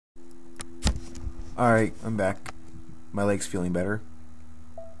Alright, I'm back. My leg's feeling better.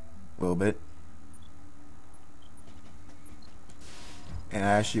 A little bit. And I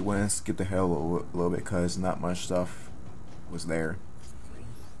actually went and skipped ahead a little bit because not much stuff was there.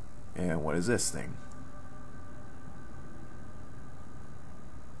 And what is this thing?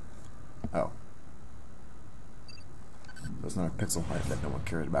 Oh. That's not a pencil heart that no one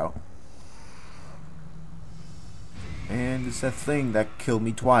cared about. And it's that thing that killed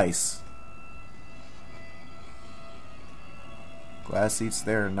me twice. Glass seats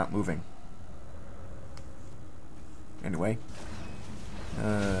there, not moving. Anyway.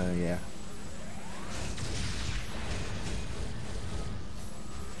 Yeah.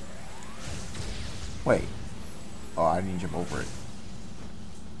 Wait. Oh, I need to jump over it.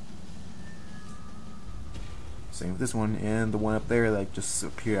 Same with this one, and the one up there that just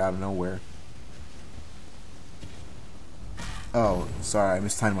appeared out of nowhere. Oh, sorry, I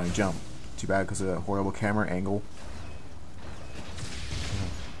mistimed my jump. Too bad because of a horrible camera angle.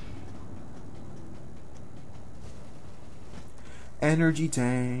 Energy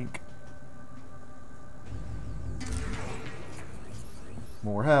tank.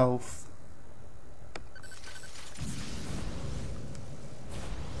 More health.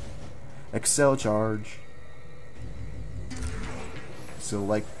 Excel charge. So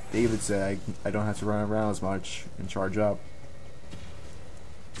like David said, I don't have to run around as much and charge up.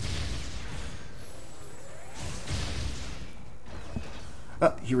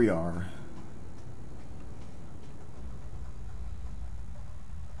 Here we are.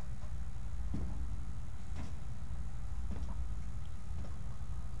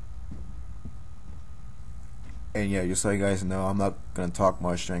 And yeah, just so you guys know, I'm not going to talk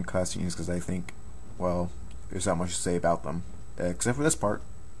much during cutscenes because I think, well, there's not much to say about them. Except for this part.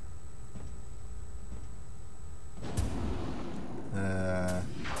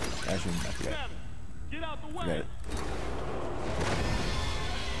 Actually, I forget. Get out the way. Forget it.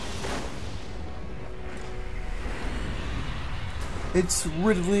 It's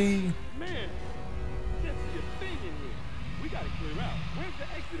Ridley. Man, can't see a thing in here. We gotta clear out. Where's the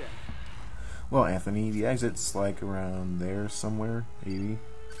exit at? Well, Anthony, the exit's like around there somewhere, maybe.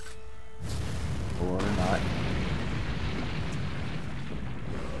 Or not.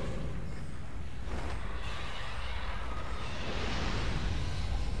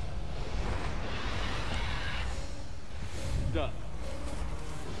 Duh.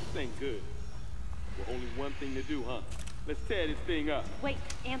 This ain't good. Well, only one thing to do, huh? Let's tear this thing up. Wait,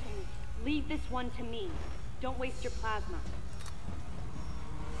 Anthony. Leave this one to me. Don't waste your plasma.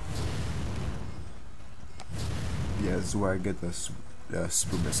 Yeah, this is where I get the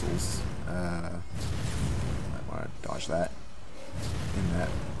super missiles. I want to dodge that. In that.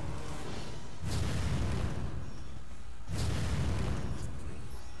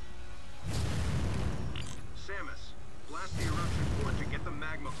 Samus, blast the eruption port to get the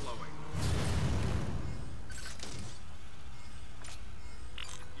magma flowing.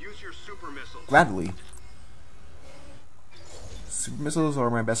 Use your super missiles. Gladly. Super missiles are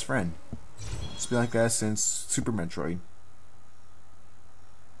my best friend. It's been like that since Super Metroid.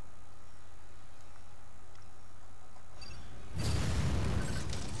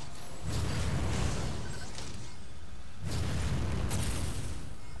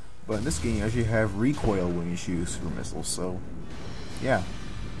 But in this game, you actually have recoil when you shoot super missiles, so yeah,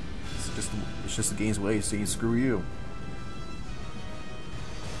 it's just the game's way of saying screw you.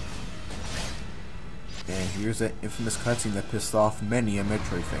 And here's that infamous cutscene that pissed off many a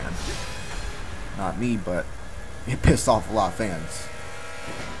Metroid fan. Not me, but it pissed off a lot of fans.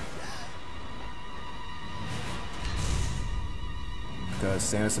 Because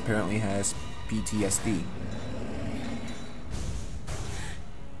Samus apparently has PTSD.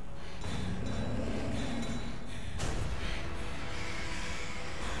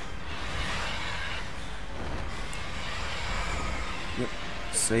 Yep.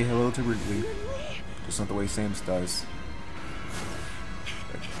 Say hello to Ridley. Just not the way Samus does.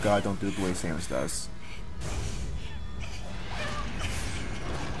 God, don't do it the way Samus does.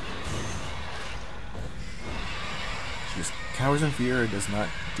 She just cowers in fear and does not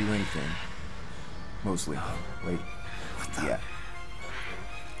do anything. Mostly. Wait. Yeah.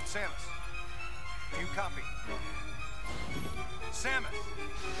 Samus, do you copy? Samus!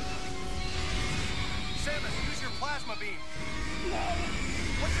 Samus, use your plasma beam!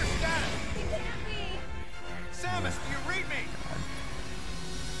 What's your status? Samus, do you read me?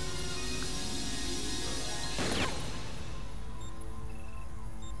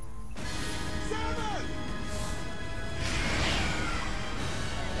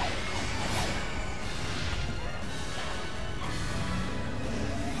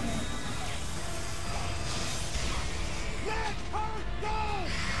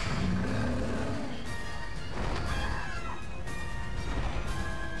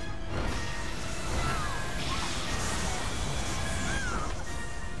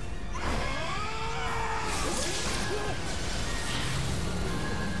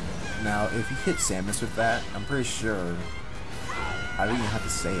 Now, if you hit Samus with that, I'm pretty sure I don't even have to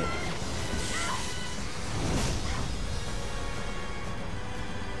say it.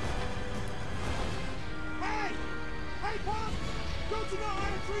 Hey! Hey, Pop! Don't you know how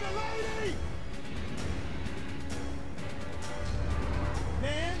to treat a lady?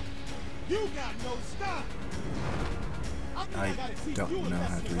 Man, you got no style. I don't know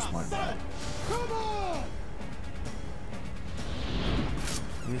how to respond to that. Come on!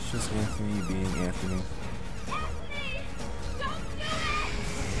 It's just Anthony being Anthony. Anthony! Don't do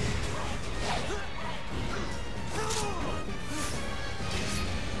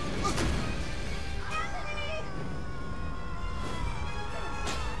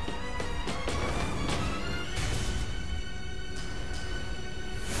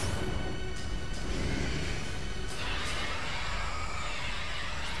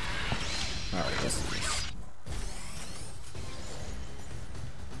Alright, let's do this.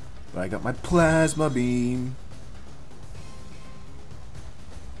 But I got my plasma beam.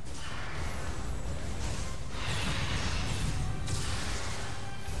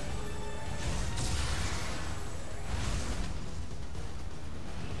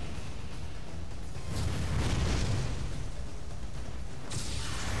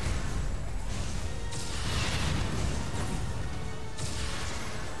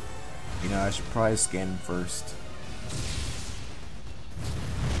 You know, I should probably scan him first.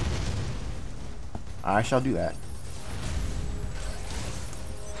 I shall do that.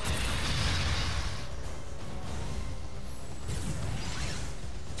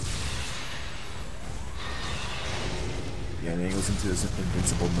 Yeah, and then he goes into this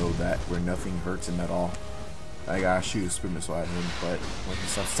invincible mode where nothing hurts him at all. I gotta shoot a spin missile at him, but when he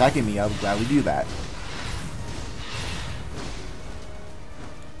starts attacking me, I would gladly do that.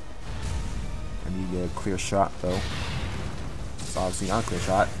 I need to get a clear shot though. It's obviously not a clear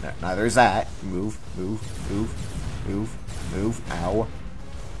shot. Neither is that. Move, move, move, move, move. Ow.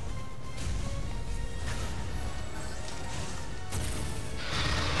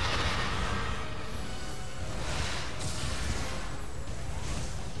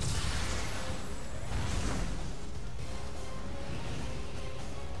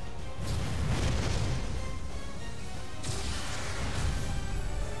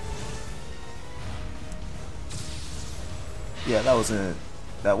 Yeah,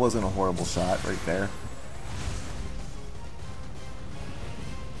 that wasn't a horrible shot right there.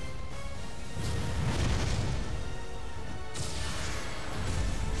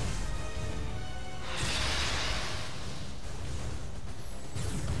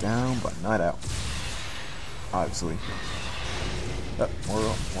 Down, but not out. Obviously.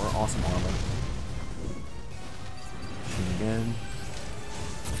 Oh, more awesome armor. Shoot again.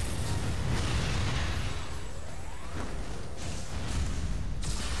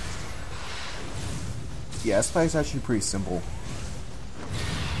 Yeah, this fight's actually pretty simple,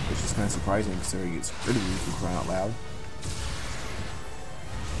 which is kind of surprising considering it's Ridley for crying out loud.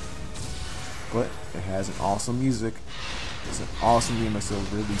 But it has an awesome music. It's an awesome remix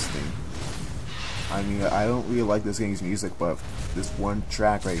of Ridley's theme. I mean, I don't really like this game's music, but this one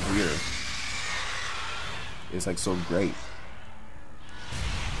track right here is like so great.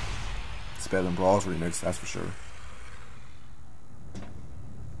 It's better than Brawl's remix, that's for sure.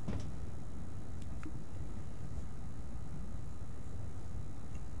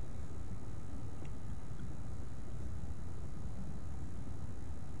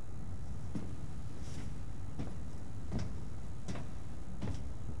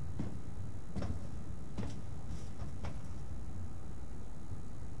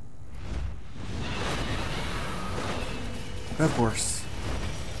 Of course.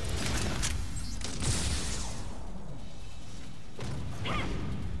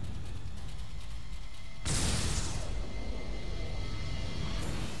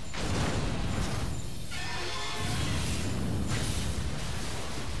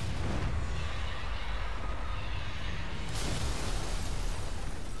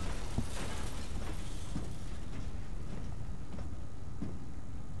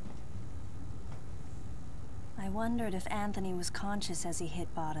 I wondered if Anthony was conscious as he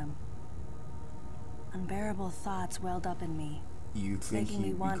hit bottom. Unbearable thoughts welled up in me, You think making me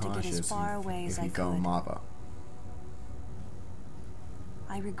he'd be want to get as conscious far away if as he I fell in could. lava?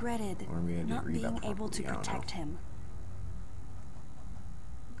 I regretted Or maybe I didn't not read that being able to properly, I don't know. protect him.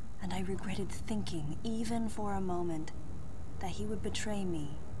 And I regretted thinking, even for a moment, that he would betray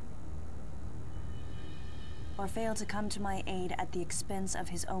me. Or fail to come to my aid at the expense of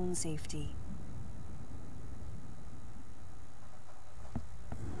his own safety.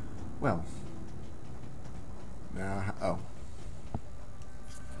 Well. Oh.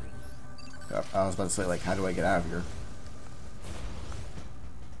 I was about to say, like, how do I get out of here?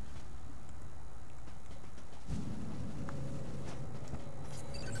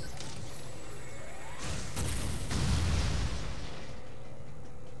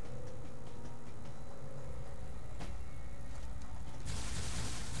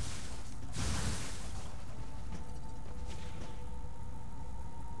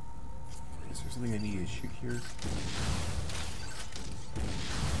 Is there something I need to shoot here?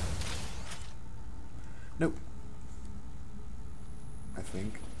 Nope. I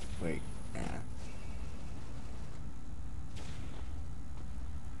think. Wait.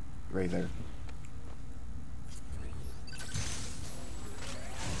 Right there.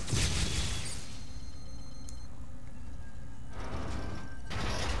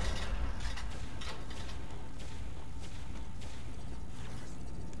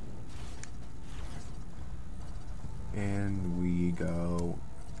 And we go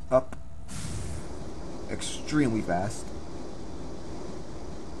up extremely fast.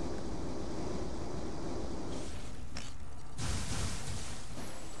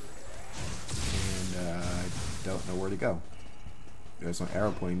 And I don't know where to go. There's an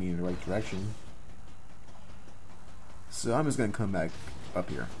arrow pointing me in the right direction. So I'm just gonna come back up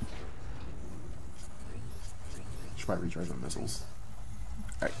here. Should probably recharge my missiles.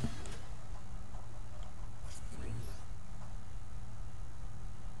 Alright.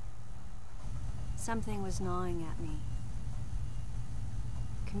 Something was gnawing at me.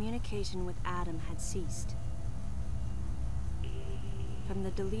 Communication with Adam had ceased. From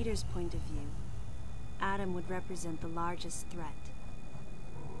the deleter's point of view, Adam would represent the largest threat.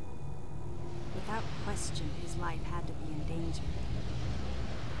 Without question, his life had to be in danger.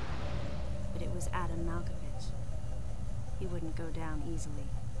 But it was Adam Malkovich. He wouldn't go down easily.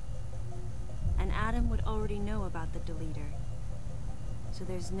 And Adam would already know about the deleter. So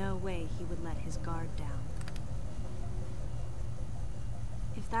there's no way he would let his guard down.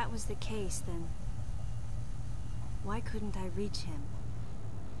 If that was the case, then why couldn't I reach him?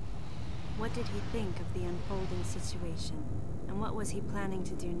 What did he think of the unfolding situation, and what was he planning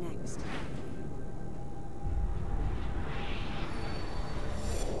to do next?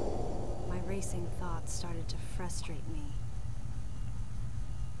 My racing thoughts started to frustrate me.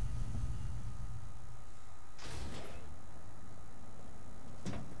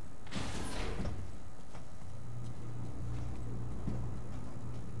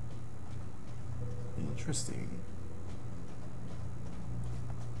 Interesting.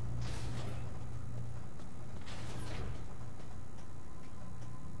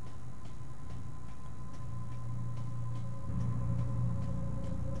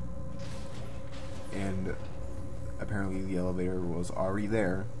 And apparently the elevator was already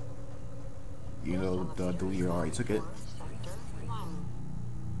there. You know, the deleter already took it.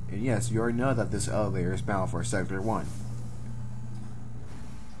 And yes, you already know that this elevator is bound for Sector 1.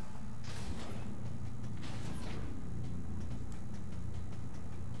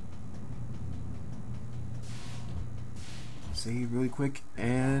 Save really quick,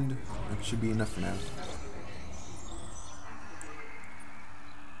 and that should be enough for now.